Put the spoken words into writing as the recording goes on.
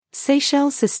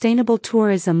Seychelles Sustainable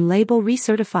Tourism label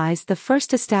recertifies the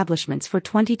first establishments for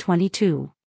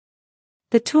 2022.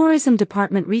 The Tourism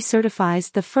Department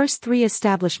recertifies the first 3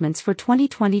 establishments for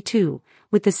 2022,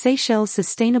 with the Seychelles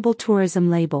Sustainable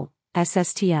Tourism label,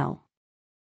 SSTL.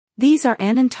 These are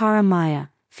Anantara Maya,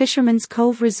 Fisherman's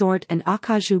Cove Resort and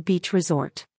Akaju Beach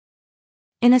Resort.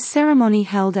 In a ceremony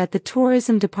held at the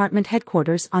Tourism Department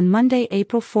headquarters on Monday,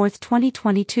 April 4,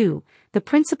 2022, the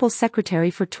Principal Secretary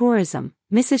for Tourism,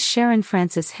 Mrs. Sharon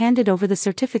Francis, handed over the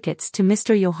certificates to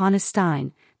Mr. Johannes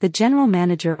Stein, the General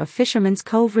Manager of Fisherman's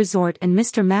Cove Resort, and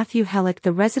Mr. Matthew Hellick,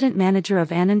 the Resident Manager of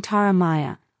Anantara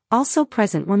Maya. Also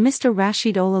present were Mr.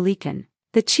 Rashid Olalikan,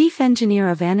 the Chief Engineer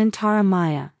of Anantara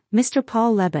Maya, Mr.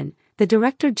 Paul Leben, the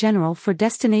Director General for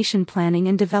Destination Planning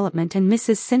and Development, and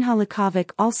Mrs. Sinha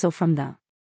Likovic, also from the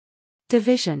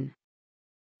division.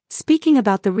 Speaking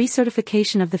about the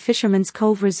recertification of the Fisherman's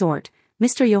Cove Resort,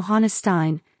 Mr. Johannes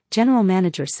Stein, General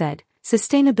Manager, said,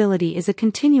 "Sustainability is a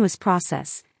continuous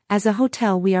process. As a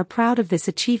hotel, we are proud of this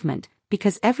achievement,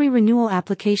 because every renewal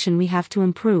application we have to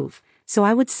improve, so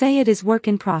I would say it is work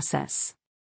in process."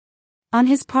 On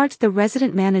his part, the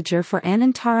Resident Manager for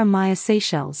Anantara Maya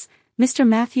Seychelles, Mr.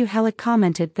 Matthew Hellick,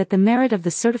 commented that the merit of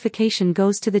the certification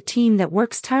goes to the team that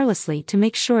works tirelessly to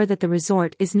make sure that the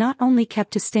resort is not only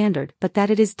kept to standard but that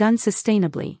it is done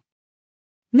sustainably.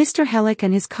 Mr. Hellick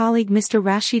and his colleague Mr.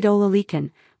 Rashid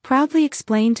Olalikan proudly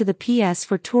explained to the PS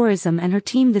for Tourism and her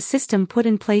team the system put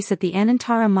in place at the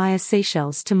Anantara Maya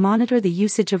Seychelles to monitor the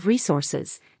usage of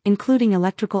resources, including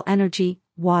electrical energy,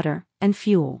 water, and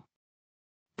fuel.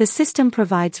 The system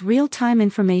provides real-time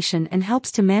information and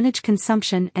helps to manage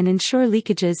consumption and ensure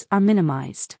leakages are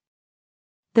minimized.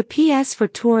 The PS for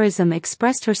Tourism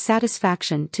expressed her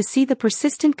satisfaction to see the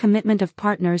persistent commitment of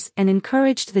partners and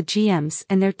encouraged the GMs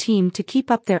and their team to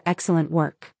keep up their excellent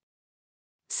work.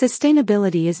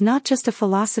 Sustainability is not just a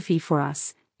philosophy for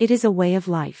us, it is a way of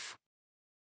life.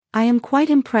 I am quite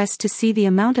impressed to see the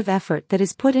amount of effort that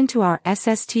is put into our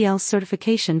SSTL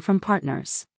certification from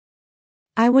partners.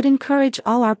 I would encourage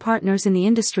all our partners in the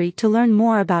industry to learn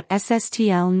more about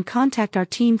SSTL and contact our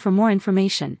team for more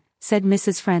information, said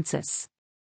Mrs. Francis.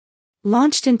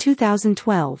 Launched in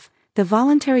 2012, the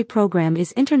voluntary program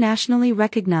is internationally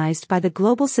recognized by the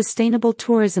Global Sustainable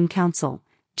Tourism Council,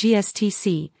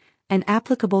 GSTC, and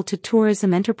applicable to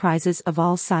tourism enterprises of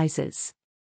all sizes.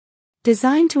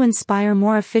 Designed to inspire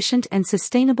more efficient and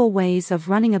sustainable ways of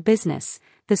running a business,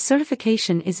 the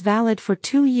certification is valid for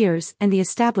 2 years and the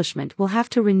establishment will have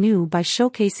to renew by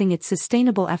showcasing its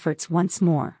sustainable efforts once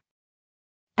more.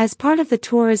 As part of the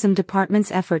Tourism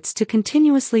Department's efforts to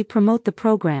continuously promote the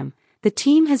program, the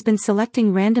team has been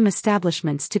selecting random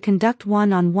establishments to conduct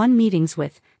one-on-one meetings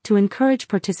with, to encourage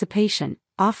participation,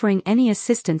 offering any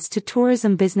assistance to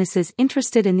tourism businesses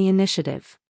interested in the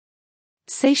initiative.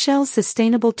 Seychelles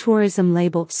Sustainable Tourism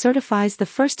label certifies the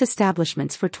first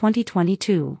establishments for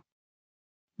 2022.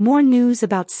 More news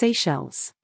about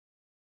Seychelles.